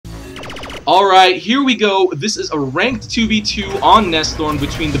Alright, here we go. This is a ranked 2v2 on Nesthorn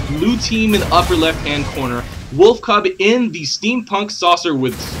between the blue team in the upper left-hand corner. WolfCuB in the steampunk saucer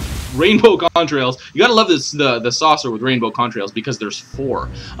with rainbow contrails. You gotta love this, the saucer with rainbow contrails, because there's 4.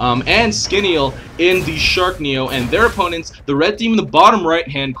 And Skineal in the Shark Neo, and their opponents, the red team in the bottom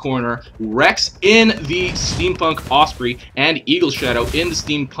right-hand corner, Wreckz in the steampunk Osprey, and EagleShadow in the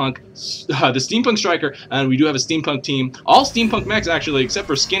steampunk striker. And we do have a steampunk team, all steampunk mechs actually, except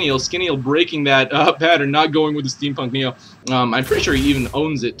for Skineal. Skineal breaking that pattern, not going with the steampunk Neo. I'm pretty sure he even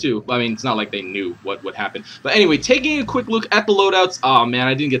owns it too. I mean, it's not like they knew what would happen. But anyway, taking a quick look at the loadouts. Oh man,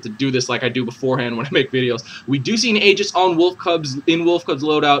 I didn't get to do this like I do beforehand when I make videos. We do see an Aegis on WolfCuB's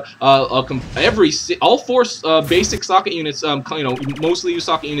loadout. All 4 basic socket units, mostly used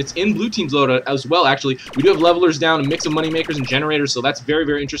socket units in blue team's loadout as well. Actually, we do have levelers down, a mix of moneymakers and generators, so that's very,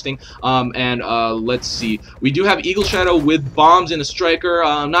 very interesting. Let's see. We do have EagleShadow with bombs and a striker.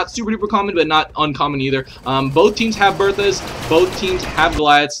 Not super duper common, but not uncommon either. Both teams have Berthas. Both teams have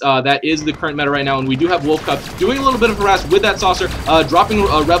Goliaths. That is the current meta right now, and we do have WolfCuB doing a little bit of harass with that saucer, dropping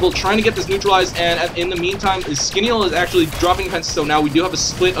a rebel, trying to get this neutralized, and in the meantime, Skineal is actually dropping defenses, so now we do have a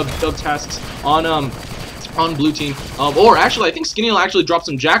split of tasks on blue team, or actually I think Skineal actually dropped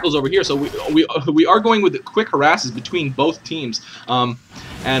some jackals over here, so we are going with the quick harasses between both teams.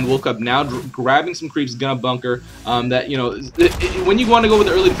 And WolfCuB now grabbing some creeps, gonna bunker. When you want to go with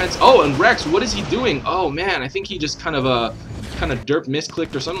the early defense. Oh, and Wreckz, what is he doing? Oh man, I think he just kind of derp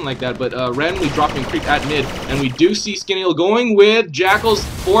misclicked or something like that, but randomly dropping creep at mid, and we do see Skineal going with jackals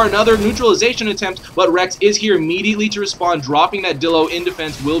for another neutralization attempt, but Wreckz is here immediately to respond, dropping that Dillo in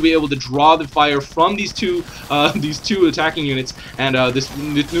defense. Will be able to draw the fire from these two attacking units, and this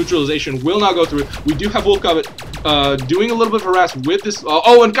neutralization will not go through. We do have WolfCuB doing a little bit of harass with this,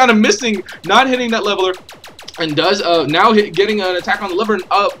 and kind of missing, not hitting that leveler. And does now getting an attack on the lever.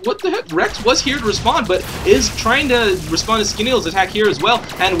 What the heck? Wreckz was here to respond, but is trying to respond to Skineal's attack here as well.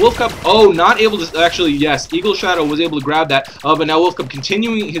 And WolfCuB, not able to actually. Yes, EagleShadow was able to grab that. But now WolfCuB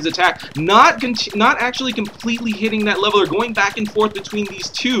continuing his attack, not actually completely hitting that leveler, going back and forth between these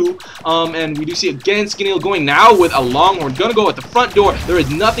two. And we do see again Skineal going now with a Longhorn, gonna go at the front door. There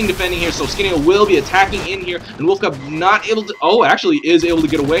is nothing defending here, so Skineal will be attacking in here, and WolfCuB not able to. Oh, actually is able to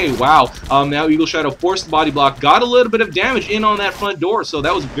get away. Wow. Now EagleShadow forced the body block. Got a little bit of damage in on that front door, so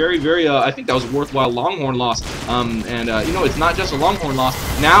that was very, very, I think that was a worthwhile Longhorn loss. It's not just a Longhorn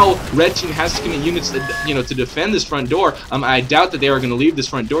loss. Now, red team has to commit units, to defend this front door. I doubt that they are going to leave this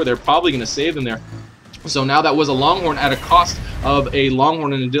front door. They're probably going to save them there. So now that was a Longhorn at a cost of a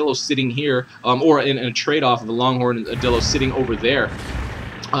Longhorn and a Dillo sitting here, or in a trade-off of a Longhorn and a Dillo sitting over there.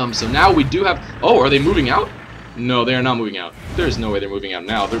 So now we do have. Oh, are they moving out? No, they are not moving out. There's no way they're moving out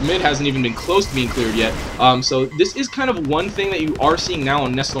now. Their mid hasn't even been close to being cleared yet. So this is kind of one thing that you are seeing now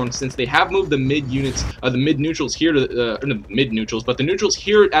on Nesthorn, since they have moved the mid units, the mid neutrals here to mid neutrals, but the neutrals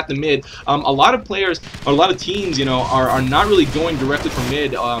here at the mid. A lot of players, or a lot of teams, are not really going directly for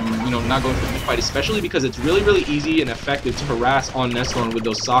mid. Not going for the mid fight, especially because it's really, really easy and effective to harass on Nesthorn with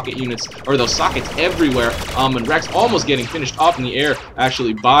those socket units, or those sockets everywhere. And Wreckz almost getting finished off in the air,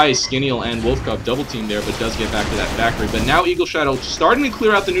 actually, by Skineal and WolfCuB double team there, but does get back to that factory. But now EagleShadow starting to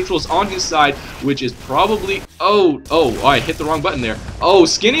clear out the neutrals on his side, which is probably. I hit the wrong button there. Oh,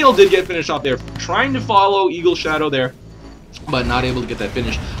 Skineal did get finished off there, trying to follow EagleShadow there, but not able to get that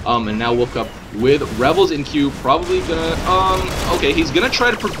finish. And now WolfCuB with rebels in queue, probably gonna okay, he's gonna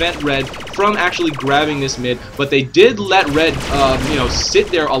try to prevent red from actually grabbing this mid, but they did let red sit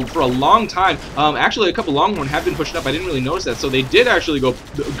there for a long time. Actually a couple Longhorn have been pushed up. I didn't really notice that, so they did actually go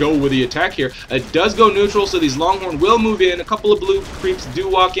with the attack here. It does go neutral, so these Longhorn will move in. A couple of blue creeps do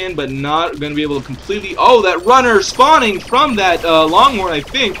walk in, but not gonna be able to completely. Oh, that runner spawning from that Longhorn, I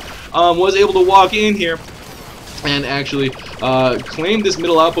think, was able to walk in here and actually claim this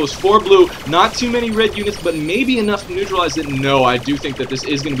middle outpost for blue. Not too many red units, but maybe enough to neutralize it. No, I do think that this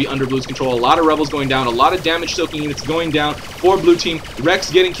is going to be under blue's control. A lot of rebels going down, a lot of damage soaking units going down for blue team.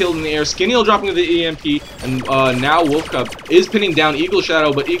 Wreckz getting killed in the air, Skineal dropping to the EMP, and now WolfCuB is pinning down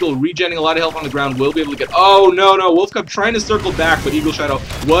EagleShadow, but Eagle regenerating a lot of health on the ground, will be able to get. Oh, no, WolfCuB trying to circle back, but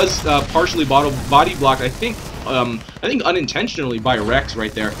EagleShadow was partially body blocked, I think unintentionally by Wreckz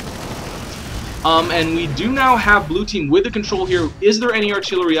right there. And we do now have blue team with the control here. Is there any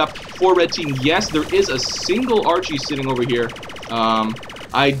artillery up for red team? Yes, there is a single Archie sitting over here.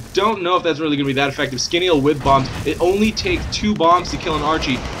 I don't know if that's really going to be that effective. Skineal with bombs. It only takes 2 bombs to kill an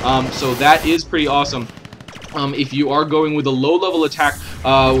Archie, so that is pretty awesome. If you are going with a low-level attack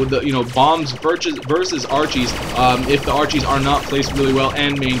with the, you know, bombs versus Archies. If the Archies are not placed really well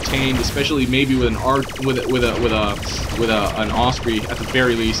and maintained, especially maybe with an an Osprey at the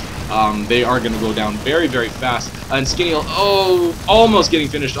very least, they are going to go down very, very fast. And Skineal, oh, almost getting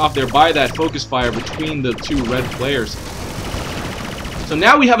finished off there by that focus fire between the two red players. So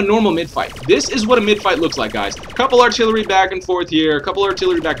now we have a normal mid-fight. This is what a mid-fight looks like, guys. Couple artillery back and forth here, a couple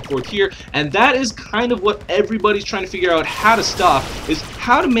artillery back and forth here, and that is kind of what everybody's trying to figure out how to stop, is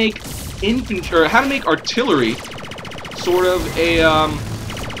how to make infantry, or how to make artillery sort of a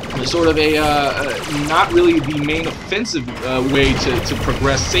not really the main offensive way to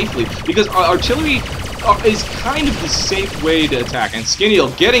progress safely, because artillery is kind of the safe way to attack. And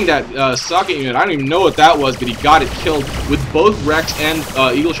Skineal getting that socket unit, I don't even know what that was, but he got it killed with both Wreckz and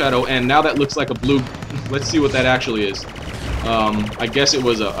EagleShadow, and now that looks like a blue. Let's see what that actually is. I guess it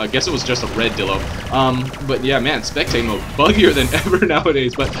was just a red Dillo. But yeah, man, spectate mode buggier than ever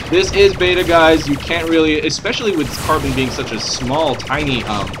nowadays. But this is beta, guys. You can't really, especially with Carbon being such a small, tiny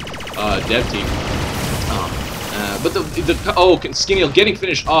dev team. But Skineal getting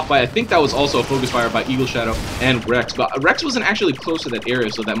finished off by, I think that was also a focus fire by EagleShadow and Wreckz. But Wreckz wasn't actually close to that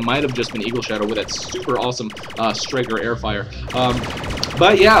area, so that might have just been EagleShadow with that super awesome striker air fire.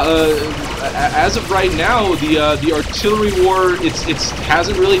 But yeah, as of right now, the artillery war it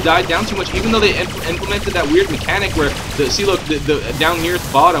hasn't really died down too much, even though they implemented that weird mechanic where see, look, the down near the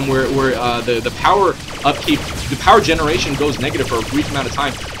bottom where the power upkeep, the power generation goes negative for a brief amount of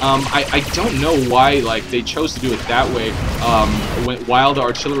time. I don't know why like they chose to do it that way. While the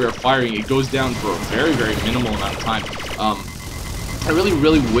artillery are firing, it goes down for a very, very minimal amount of time. I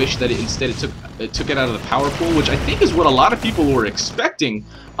really wish that it took it out of the power pool, which I think is what a lot of people were expecting.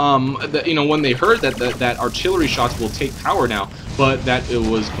 You know, when they heard that artillery shots will take power now, but that it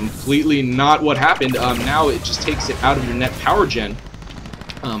was completely not what happened. Now it just takes it out of your net power gen.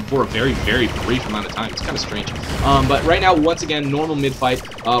 For a very, very brief amount of time. It's kind of strange. But right now, once again, normal mid-fight.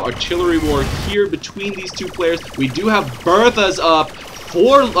 Artillery war here between these two players. We do have Berthas up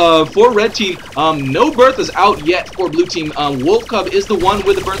for red team. No Berthas out yet for blue team. WolfCuB is the one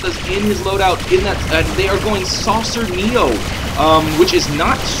with the Berthas in his loadout. In that they are going Saucer Neo, which is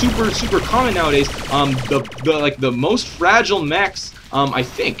not super common nowadays. The most fragile mechs. I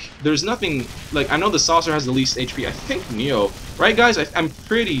think there's nothing like, I know the Saucer has the least HP. I think Neo, right, guys? I'm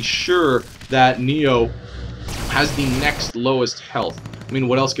pretty sure that Neo has the next lowest health. I mean,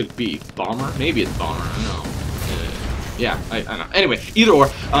 what else could it be? Bomber? Maybe it's Bomber. I don't know. Yeah, I don't know. Anyway, either or.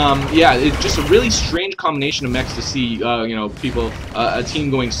 Yeah, it's just a really strange combination of mechs to see. You know, people, a team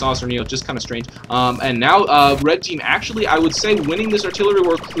going Saucer Neo, just kind of strange. And now, red team actually, I would say, winning this artillery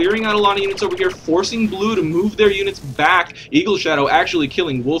war, clearing out a lot of units over here, forcing blue to move their units back. EagleShadow actually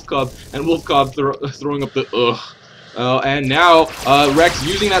killing WolfCuB, and WolfCuB throwing up the ugh. And now, Wreckz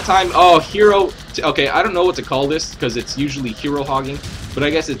using that time. Oh, hero. Okay, I don't know what to call this because it's usually hero hogging, but I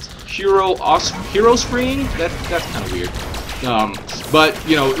guess it's hero spreeing. That's kind of weird. But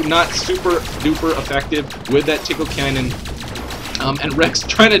you know, not super duper effective with that tickle cannon. And Wreckz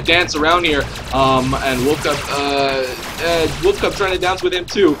trying to dance around here. And WolfCuB trying to dance with him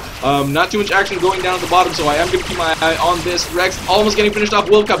too. Not too much action going down at the bottom, so I am going to keep my eye on this. Wreckz almost getting finished off.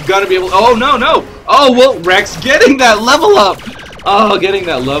 WolfCuB gonna be able. Oh no! Oh well, Wreckz getting that level up. Oh, getting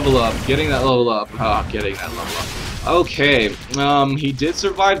that level up. Getting that level up. Oh, getting that level up. Okay. He did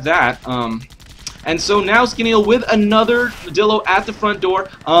survive that. And so now Skineal with another Dillo at the front door,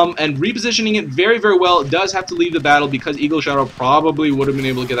 and repositioning it very, very well. Does have to leave the battle because EagleShadow probably would have been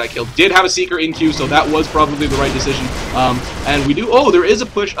able to get that kill. Did have a Seeker in queue, so that was probably the right decision. And we do. Oh, there is a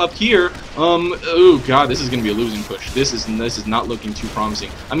push up here. Oh god, this is going to be a losing push. This is not looking too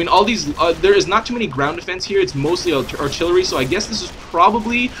promising. I mean, all these there is not too many ground defense here. It's mostly artillery, so I guess this is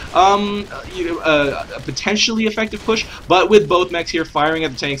probably a potentially effective push. But with both mechs here firing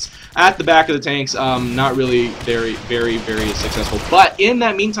at the tanks, at the back of the tanks. Not really very successful. But in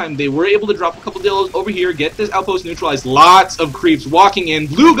that meantime, they were able to drop a couple Dillos over here, get this outpost neutralized. Lots of creeps walking in.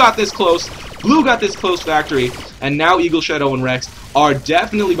 Blue got this close. Blue got this close factory. And now EagleShadow and Wreckz are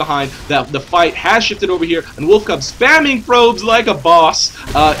definitely behind. The fight has shifted over here, and WolfCuB spamming probes like a boss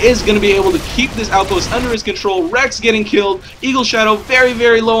is going to be able to keep this outpost under his control. Wreckz getting killed. EagleShadow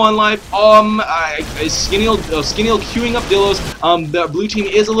very low on life. Skineal queuing up Dillos. The blue team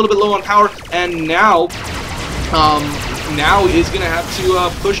is a little bit low on power, and now now is gonna have to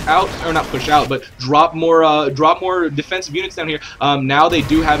push out, or not push out, but drop more defensive units down here. Now they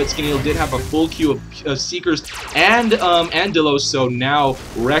do have it. Skineal did have a full queue of Seekers and Dillos, so now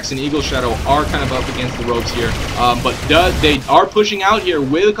Wreckz and EagleShadow are kind of up against the ropes here. But they are pushing out here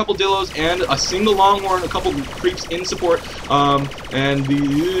with a couple Dillos and a single Longhorn, a couple creeps in support.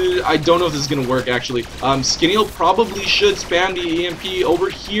 I don't know if this is gonna work actually. Skineal probably should spam the EMP over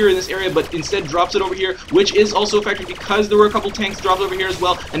here in this area, but instead drops it over here, which is also effective because there were a couple tanks dropped over here as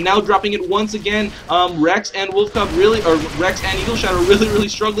well. And now dropping it once again. Wreckz and WolfCuB Wreckz and EagleShadow really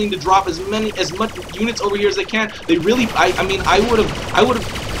struggling to drop as much units over here as they can. They really, I mean, I would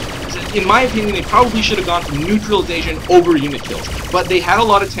have, in my opinion, they probably should have gone for neutralization over unit kills. But they had a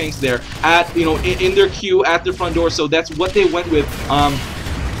lot of tanks there at, you know, in their queue at their front door, so that's what they went with.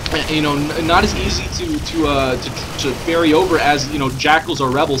 You know, not as easy to ferry over as, you know, Jackals or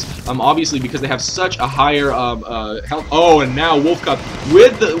Rebels, obviously, because they have such a higher health. Oh, and now WolfCuB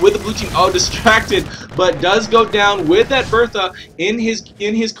with the blue team, oh, distracted, but does go down with that Bertha in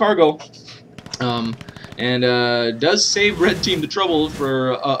his cargo, and does save red team the trouble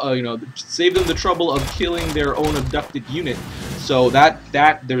for you know, save them the trouble of killing their own abducted unit. So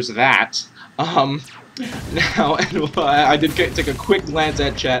there's that. Now, and I did take a quick glance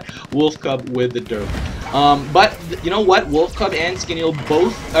at chat. WolfCuB with the derp. But you know what? WolfCuB and Skineal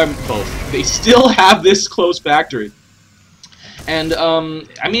both. They still have this close factory. And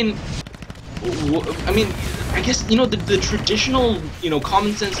I mean, I guess, you know, the traditional, you know,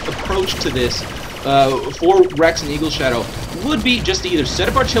 common sense approach to this for Wreckz and EagleShadow would be just to either set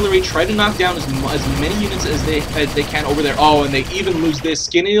up artillery, try to knock down as many units as they can over there. Oh, and they even lose this.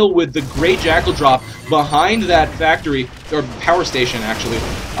 Skineal with the great Jackal drop behind that factory, or power station actually,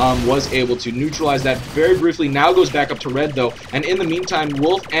 was able to neutralize that very briefly. Now goes back up to red though, and in the meantime,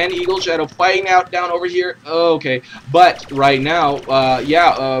 Wolf and EagleShadow fighting out down over here. Okay, but right now,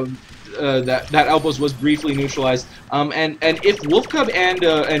 that outpost was briefly neutralized. And if WolfCuB and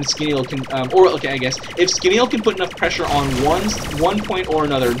Skineal can, I guess if Skineal can put enough pressure on one point or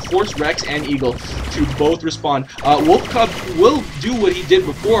another and force Wreckz and Eagle to both respond, WolfCuB will do what he did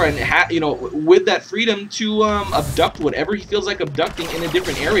before, and you know, with that freedom to abduct whatever he feels like abducting in a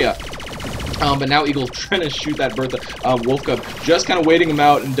different area. But now Eagle trying to shoot that Bertha. WolfCuB just kind of waiting him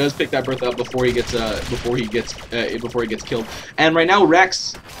out and does pick that Bertha up before he gets killed. And right now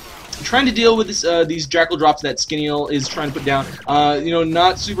Wreckz trying to deal with this, these Jackal drops that Skineal is trying to put down. You know,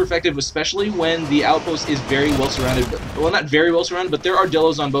 not super effective, especially when the outpost is very well surrounded. Well, not very well surrounded, but there are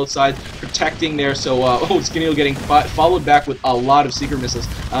Dillos on both sides protecting there. So, Skineal getting followed back with a lot of Seeker missiles.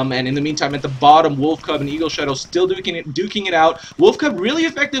 And in the meantime, at the bottom, WolfCuB and EagleShadow still duking it out. WolfCuB really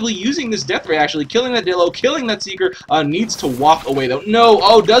effectively using this death ray, actually killing that Dillo, killing that Seeker. Needs to walk away though. No,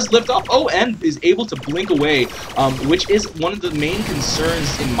 oh, does lift off. Oh, and is able to blink away, which is one of the main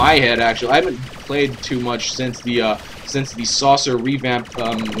concerns in my head. Actually, I haven't played too much since the saucer revamp,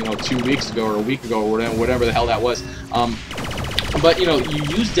 you know, 2 weeks ago or a week ago or whatever the hell that was. But you know, you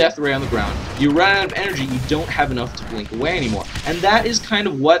use Death Ray on the ground, you run out of energy, you don't have enough to blink away anymore, and that is kind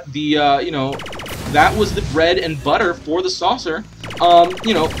of what the you know, that was the bread and butter for the saucer.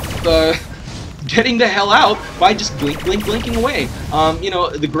 You know, getting the hell out by just blinking away. You know,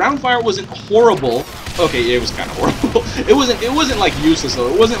 the ground fire wasn't horrible. Okay, yeah, it was kind of horrible. It wasn't like useless though.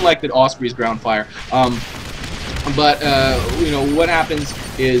 It wasn't like the Osprey's ground fire. But you know, what happens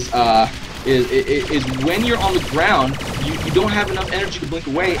is when you're on the ground, you don't have enough energy to blink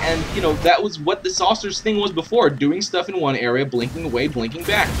away, and you know, that was what the saucer's thing was before, doing stuff in one area, blinking away, blinking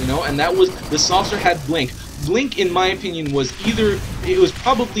back, you know, and that was, the saucer had blink. Blink, in my opinion, was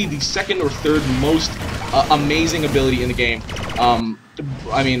probably the second or third most amazing ability in the game.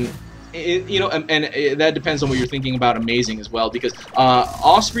 I mean, you know, and that depends on what you're thinking about amazing as well, because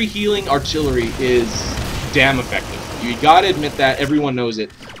Osprey healing artillery is damn effective. You gotta admit that, everyone knows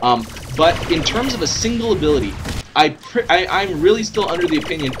it. But in terms of a single ability, I'm really still under the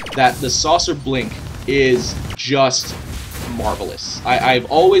opinion that the Saucer Blink is just marvelous. I've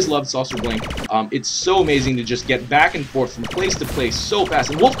always loved Saucer Blink. It's so amazing to just get back and forth from place to place so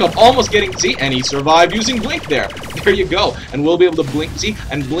fast. And WolfCuB almost getting, see, and he survived using Blink there. There you go. And we'll be able to blink, see,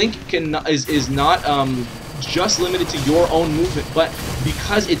 and Blink is not just limited to your own movement, but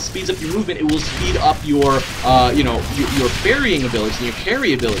because it speeds up your movement, it will speed up your, you know, your ferrying abilities and your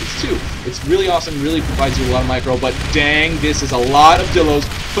carry abilities too. It's really awesome, really provides you a lot of micro, but dang, this is a lot of Dillos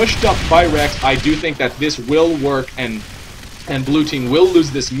pushed up by Wreckz. I do think that this will work, and blue team will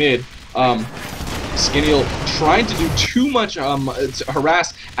lose this mid. Skineal trying to do too much to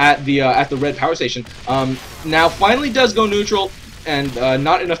harass at the red power station. Now finally does go neutral, and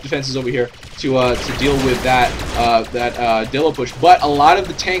not enough defenses over here to deal with that Dillo push. But a lot of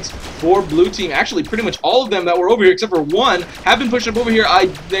the tanks for blue team, actually pretty much all of them that were over here except for one, have been pushed up over here.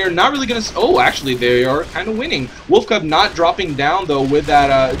 They're not really gonna. Oh, actually they are kind of winning. WolfCuB not dropping down though with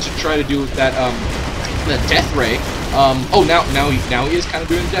that to try to do that the death ray. Oh, now he is kind of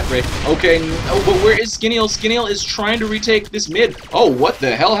doing the death ray. Okay, oh, but where is Skineal? Skineal is trying to retake this mid. Oh, what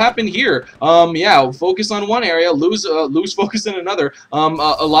the hell happened here? Yeah, focus on one area, lose focus in another.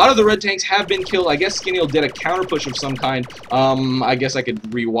 A lot of the red tanks have been killed. I guess Skineal did a counter push of some kind. I guess I could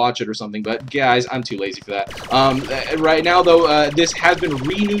rewatch it or something, but guys, I'm too lazy for that. Right now, though, this has been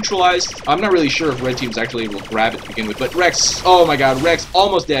re-neutralized. I'm not really sure if red team's actually able to grab it to begin with, but Wreckz, oh my god, Wreckz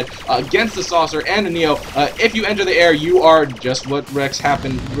almost dead against the Saucer and the Neo. If you enter the air, you are just what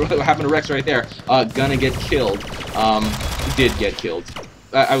happened to Wreckz right there. Gonna get killed. Did get killed.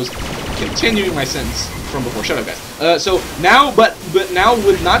 I was continuing my sentence from before. Shut up, guys. So now, but now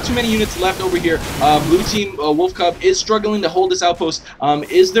with not too many units left over here, blue team WolfCuB is struggling to hold this outpost.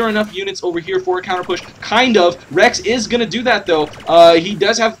 Is there enough units over here for a counter push? Kind of. Wreckz is gonna do that though. He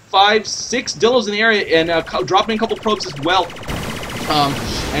does have 5, 6 Dillos in the area and dropping a couple probes as well.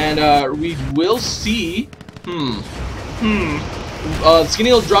 We will see.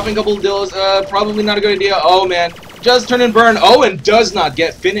 Skineal dropping a couple of Dillos, probably not a good idea. Oh man, just turn and burn. Oh, and does not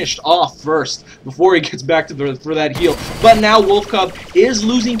get finished off first before he gets back to for that heal. But now WolfCuB is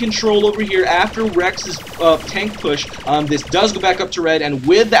losing control over here after Wreckz's tank push. This does go back up to red, and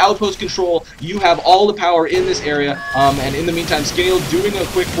with the outpost control, you have all the power in this area. And in the meantime, Skineal doing a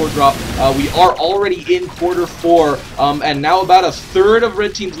quick 4 drop. We are already in quarter 4, and now about a third of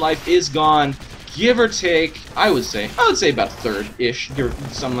red team's life is gone. Give or take, I would say about a third-ish,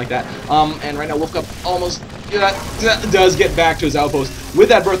 something like that. And right now, WolfCuB almost does get back to his outpost with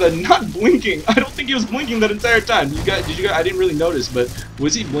that Bertha not blinking. I don't think he was blinking that entire time. Did you guys? I didn't really notice, but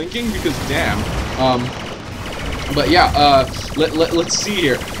was he blinking? Because damn. But yeah, let's see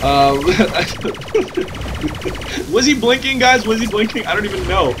here. Was he blinking, guys? Was he blinking? I don't even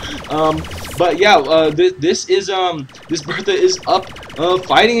know. But yeah, this Bertha is up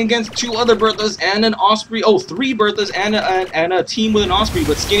fighting against 2 other Berthas and an Osprey. Oh, 3 Berthas and a team with an Osprey.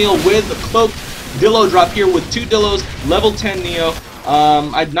 But Skineal with a cloaked Dillo drop here with 2 Dillos, level 10 Neo.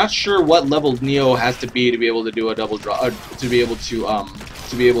 I'm not sure what level Neo has to be able to do a double drop, to be able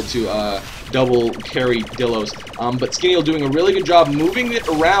to double carry Dillos. But Skineal doing a really good job moving it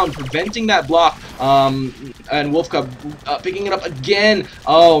around, preventing that block, and WolfCuB picking it up again.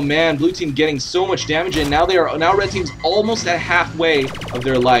 Oh man, blue team getting so much damage in. Now red team's almost at halfway of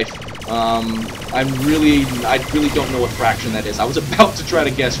their life. I really don't know what fraction that is. I was about to try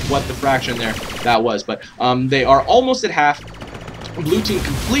to guess what the fraction that was, but they are almost at half. Blue team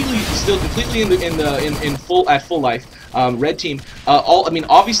still completely at full life. Red team,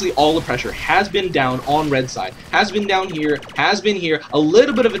 obviously all the pressure has been down on red side, has been down here, has been here, a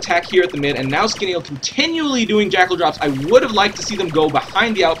little bit of attack here at the mid, and now Skineal continually doing jackal drops. I would have liked to see them go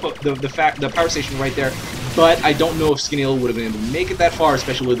behind the output, the power station right there, but I don't know if Skineal would have been able to make it that far,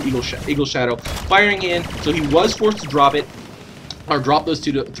 especially with EagleShadow firing in, so he was forced to drop it, or drop those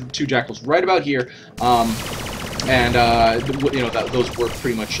two jackals right about here. Those were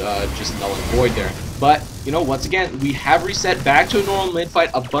pretty much just null and void there. But, once again, we have reset back to a normal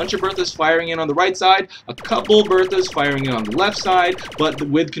mid-fight. A bunch of Berthas firing in on the right side, a couple Berthas firing in on the left side, but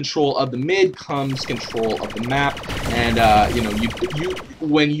with control of the mid comes control of the map. And,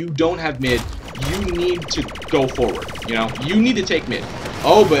 when you don't have mid, you need to go forward, You need to take mid.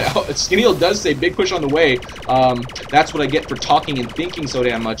 Oh, but Skineal does say big push on the way. That's what I get for talking and thinking so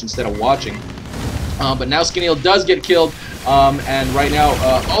damn much instead of watching. But now Skineal does get killed, and right now,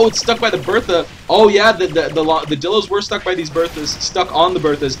 oh, it's stuck by the Bertha. Oh yeah, the Dillos were stuck by these Berthas, stuck on the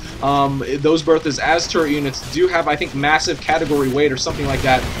Berthas. Those Berthas as turret units do have, I think, massive category weight or something like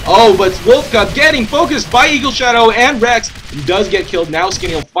that. Oh, but WolfCuB getting focused by EagleShadow, and Wreckz does get killed. Now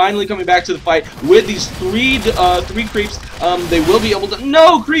Skineal finally coming back to the fight with these three creeps. They will be able to.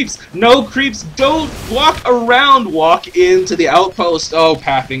 No creeps! No creeps! Don't walk around! Walk into the outpost! Oh,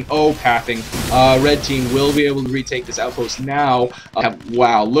 pathing! Oh, pathing! Red team will be able to retake this outpost now.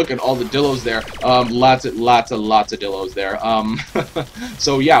 Wow, look at all the Dillos there. Lots of Dillos there.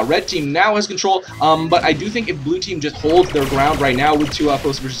 So yeah, red team now has control. But I do think if blue team just holds their ground right now with 2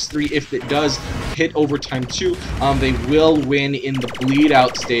 outposts versus 3, if it does hit overtime 2, they will win in the bleed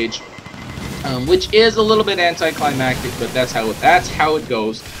out stage. Which is a little bit anticlimactic, but that's how it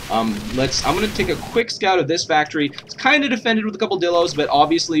goes. I'm gonna take a quick scout of this factory. It's kind of defended with a couple Dillos, but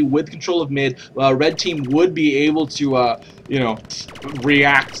obviously with control of mid, red team would be able to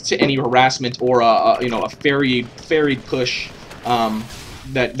react to any harassment or a ferried push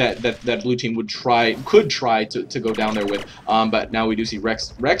that blue team could try to go down there with. But now we do see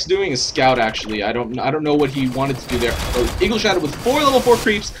Wreckz doing a scout. Actually, I don't know what he wanted to do there. EagleShadow with 4 level 4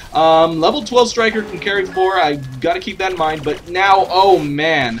 creeps. Level 12 striker can carry 4. I gotta keep that in mind. But now, oh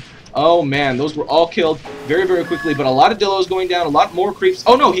man, those were all killed very, very quickly. But a lot of Dillos going down, a lot more creeps.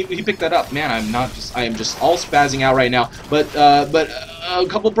 Oh no, he picked that up. Man, I am just all spazzing out right now. But a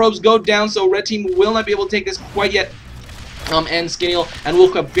couple probes go down, so red team will not be able to take this quite yet. And Skineal and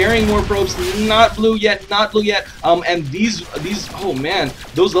WolfCuB burying more probes, not blue yet, and these, oh man,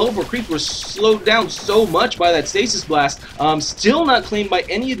 those level 4 creeps were slowed down so much by that stasis blast, still not claimed by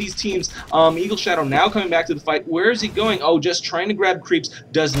any of these teams. EagleShadow now coming back to the fight. Where is he going? Oh, just trying to grab creeps,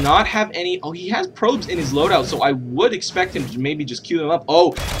 does not have any. Oh, he has probes in his loadout, so I would expect him to maybe just queue them up.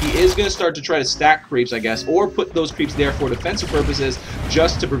 Oh, he is going to start to try to stack creeps, I guess, or put those creeps there for defensive purposes,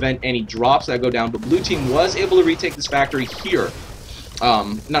 just to prevent any drops that go down. But blue team was able to retake this factory here.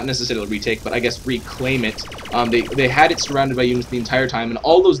 Not necessarily retake, but I guess reclaim it. They had it surrounded by units the entire time, and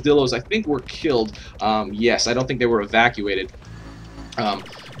all those Dillos, I think, were killed. Yes, I don't think they were evacuated.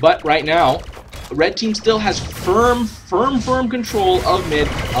 But right now, red team still has firm control of mid,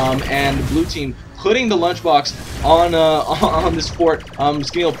 and blue team putting the lunchbox on this fort.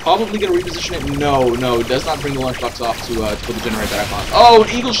 Skineal probably going to reposition it. No, does not bring the lunchbox off to put the generator back on. Oh,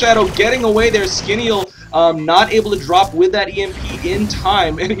 EagleShadow getting away there. Skineal not able to drop with that EMP in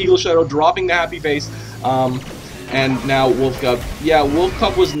time, and EagleShadow dropping the happy face. And now WolfCuB. Yeah,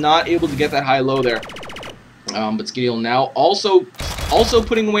 WolfCuB was not able to get that high-low there. But Skineal now also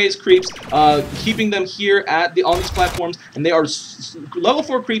putting away his creeps, keeping them here on these platforms, and they are level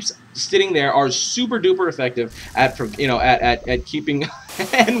 4 creeps sitting there are super duper effective at keeping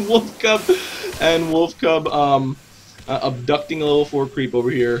and WolfCuB abducting a level 4 creep over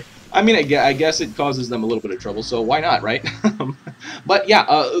here. I mean, I guess it causes them a little bit of trouble, so why not, right? But yeah,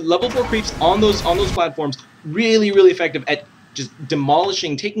 level 4 creeps on those platforms, really effective at just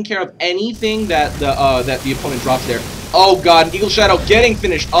demolishing, taking care of anything that the opponent drops there. Oh god, EagleShadow getting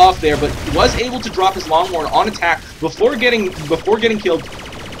finished off there, but was able to drop his Longhorn on attack before getting killed.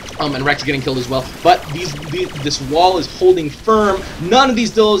 And Wreckz getting killed as well. But this wall is holding firm. None of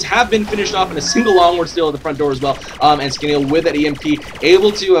these Dillos have been finished off, and a single Longhorn still at the front door as well. And Skineal with that EMP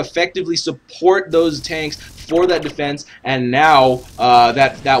able to effectively support those tanks for that defense, and now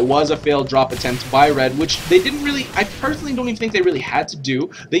that was a failed drop attempt by red, which they didn't really. I personally don't even think they really had to do.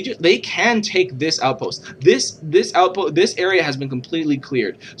 They can take this outpost. This area has been completely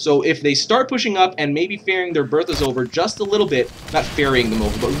cleared. So if they start pushing up and maybe ferrying their Berthas over just a little bit, not ferrying them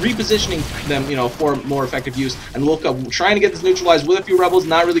over, but repositioning them, for more effective use. And WolfCuB trying to get this neutralized with a few rebels,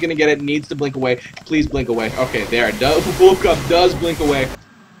 not really going to get it. Needs to blink away. Please blink away. Okay, there it does. WolfCuB does blink away.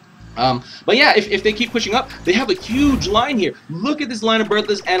 But yeah, if they keep pushing up, they have a huge line here. Look at this line of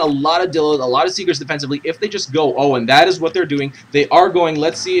Berthas and a lot of Dillos, a lot of Seekers defensively. If they just go, oh, and that is what they're doing. They are going.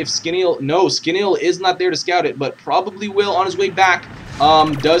 Let's see if Skineal. No, Skineal is not there to scout it, but probably will on his way back.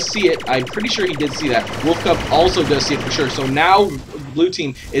 Does see it. I'm pretty sure he did see that. WolfCuB also does see it for sure. So now blue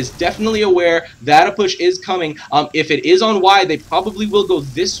team is definitely aware that a push is coming. If it is on Y, they probably will go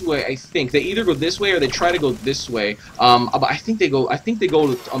this way. I think they either go this way or they try to go this way. But I think they go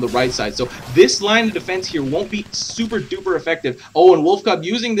on the right side. So this line of defense here won't be super duper effective. Oh, and WolfCuB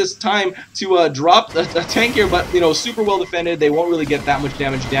using this time to drop a tank here, but super well defended. They won't really get that much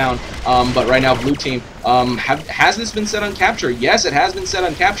damage down. But right now, blue team has this been set on capture? Yes, it has been set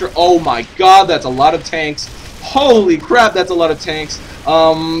on capture. Oh my God, that's a lot of tanks. Holy crap, that's a lot of tanks.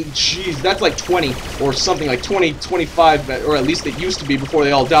 Jeez, that's like 20 or something, like 20, 25, or at least it used to be before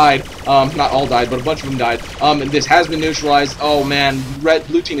they all died. Not all died, but a bunch of them died. And this has been neutralized. Oh man,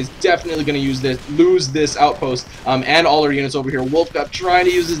 blue team is definitely going to lose this outpost, and all our units over here. WolfCuB trying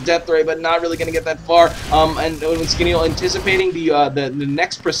to use his death ray, but not really going to get that far. And Skineal anticipating the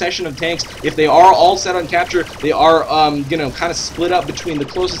next procession of tanks. If they are all set on capture, they are kind of split up between the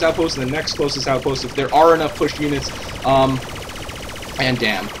closest outpost and the next closest outpost. If there are enough push units, and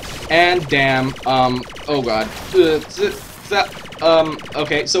damn, oh god,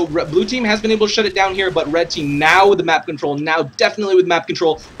 okay, so blue team has been able to shut it down here, but red team now with the map control, definitely with map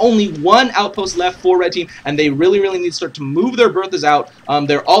control. Only one outpost left for red team, and they really need to start to move their Berthas out.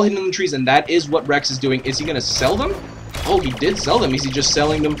 They're all hidden in the trees, and that is what Wreckz is doing. Is he going to sell them? Oh, he did sell them. Is he just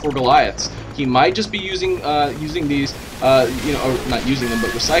selling them for Goliaths? He might just be using these, or not using them,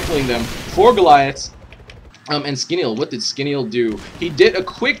 but recycling them for Goliaths. And Skineal, what did Skineal do? He did a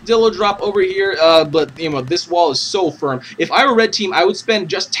quick Dillo drop over here, but you know, this wall is so firm. If I were red team, I would spend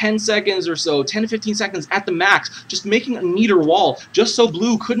just 10 seconds or so, 10 to 15 seconds at the max, just making a neater wall, just so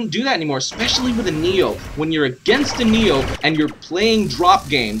blue couldn't do that anymore, especially with a Neo. When you're against a Neo and you're playing drop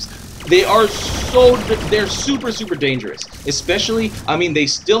games, they're super dangerous. Especially, I mean, they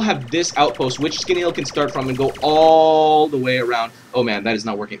still have this outpost, which Skineal can start from and go all the way around. Oh man, that is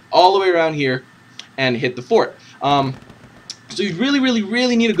not working. All the way around here and hit the fort. So you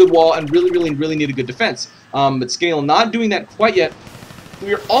really need a good wall and really need a good defense. But Skineal not doing that quite yet.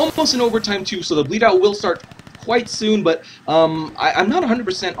 We are almost in overtime too, so the bleed out will start quite soon. But I'm not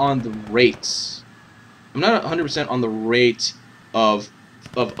 100% on the rates. I'm not 100% on the rate of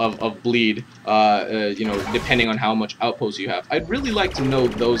bleed, you know, depending on how much outposts you have. I'd really like to know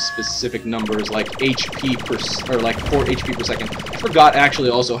those specific numbers, like HP per, or like fort HP per second. I forgot actually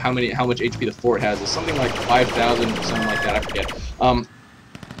also how much HP the fort has. It's something like 5,000 or something like that. I forget.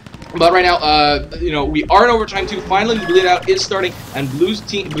 But right now, you know, we are in overtime too. Finally, the bleed out is starting, and blue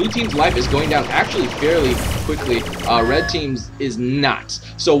team's life is going down actually fairly quickly. Red team's is not.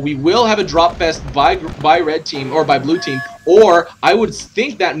 So we will have a drop fest by red team or by blue team. Or I would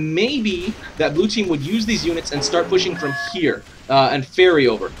think that maybe that blue team would use these units and start pushing from here. And ferry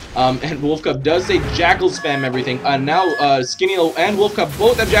over. And WolfCuB does say Jackal spam everything. Now Skineal and WolfCuB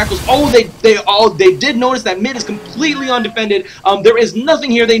both have Jackals. Oh, they did notice that mid is completely undefended. There is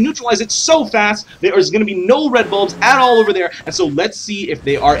nothing here. They neutralize it so fast. There is going to be no red bulbs at all over there. And so let's see if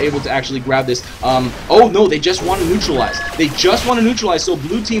they are able to actually grab this. Oh no, they just want to neutralize. They just want to neutralize. So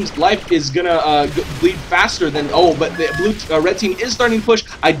blue team's life is gonna bleed faster than but the red team is starting to push.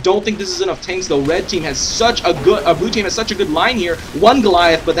 I don't think this is enough tanks though. Red team has such a good blue team has such a good line here. One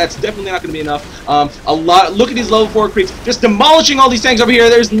Goliath, but that's definitely not going to be enough. Look at these level 4 creeps, just demolishing all these tanks over here.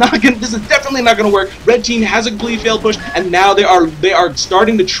 This is definitely not going to work. Red team has a completely failed push, and now they are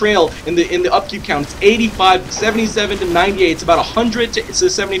starting to trail in the upkeep count. It's 85, 77 to 98. It's about 100 to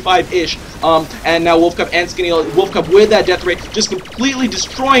 75-ish. And now WolfCuB and Skineal, WolfCuB with that death rate, just completely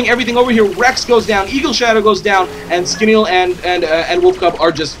destroying everything over here. Wreckz goes down, EagleShadow goes down, and Skineal and WolfCuB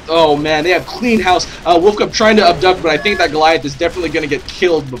are just, oh man, they have clean house. WolfCuB trying to abduct, but I think that Goliath is definitely going to get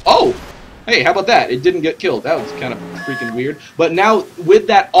killed. Oh, hey, how about that? It didn't get killed. That was kind of freaking weird. But now with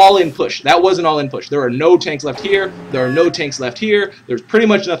that all-in push, that was an all-in push. There are no tanks left here. There are no tanks left here. There's pretty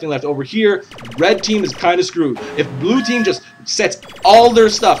much nothing left over here. Red team is kind of screwed. If blue team just sets all their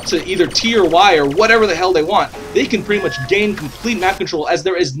stuff to either T or Y or whatever the hell they want, they can pretty much gain complete map control, as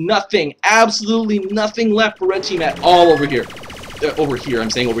there is nothing, absolutely nothing left for red team at all over here. Over here,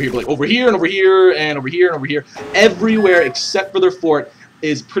 I'm saying over here, but like over here and over here and over here and over here. Everywhere except for their fort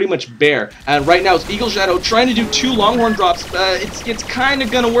is pretty much bare. And right now it's EagleShadow trying to do 2 Longhorn drops. It's kind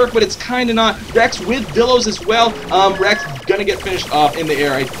of gonna work, but it's kind of not. Wreckz with Dillos as well. Wreckz gonna get finished off in the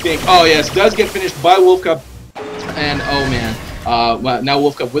air, I think. Oh yes, does get finished by WolfCuB. And oh man. Well, now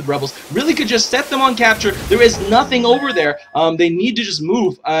WolfCuB with Rebels really could just set them on capture. There is nothing over there. They need to just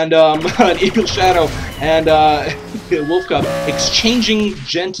move. And EagleShadow and WolfCuB exchanging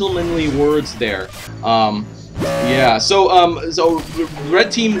gentlemanly words there. Yeah, so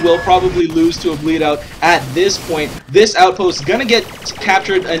red team will probably lose to a bleed out at this point. This outpost is gonna get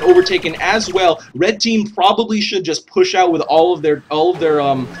captured and overtaken as well. Red team probably should just push out with all of their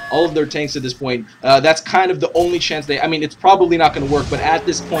tanks at this point. That's kind of the only chance I mean, it's probably not gonna work, but at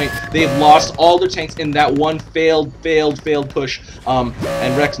this point they've lost all their tanks in that one failed push. And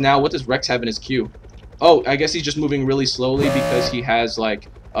Wreckz now, what does Wreckz have in his queue? Oh, I guess he's just moving really slowly because he has like,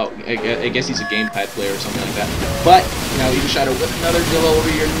 oh, I guess he's a gamepad player or something like that. But now EagleShadow with another Dillo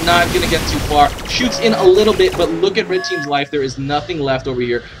over here, not going to get too far. Shoots in a little bit, but look at red team's life. There is nothing left over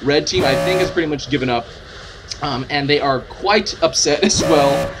here. Red team, I think, has pretty much given up. And they are quite upset as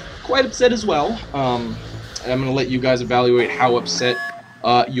well. I'm going to let you guys evaluate how upset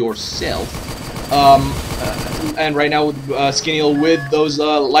yourself. And right now, Skineal with those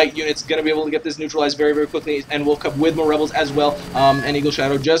light units going to be able to get this neutralized very quickly, and WolfCuB with more rebels as well, and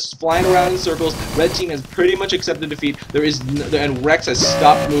EagleShadow just flying around in circles. Red team has pretty much accepted defeat. And Wreckz has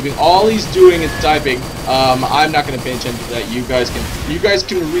stopped moving. All he's doing is typing. I'm not going to pay attention to that. You guys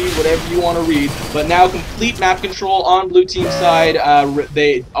can read whatever you want to read. But now complete map control on blue team side.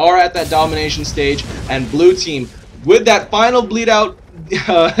 They are at that domination stage, and blue team with that final bleed out.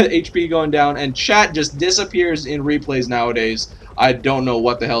 HP going down, and chat just disappears in replays nowadays. I don't know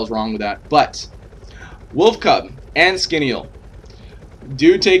what the hell is wrong with that. But WolfCuB and Skineal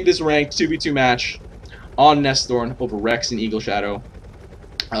do take this ranked 2v2 match on Nesthorn over Wreckz and EagleShadow.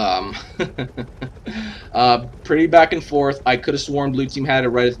 Um, pretty back and forth. I could have sworn blue team had it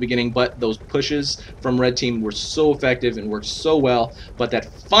right at the beginning, but those pushes from red team were so effective and worked so well. But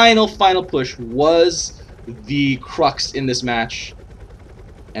that final push was the crux in this match,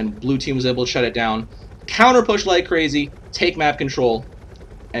 and blue team was able to shut it down. Counter push like crazy, take map control,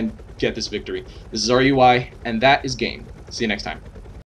 and get this victory. This is RUI, and that is game. See you next time.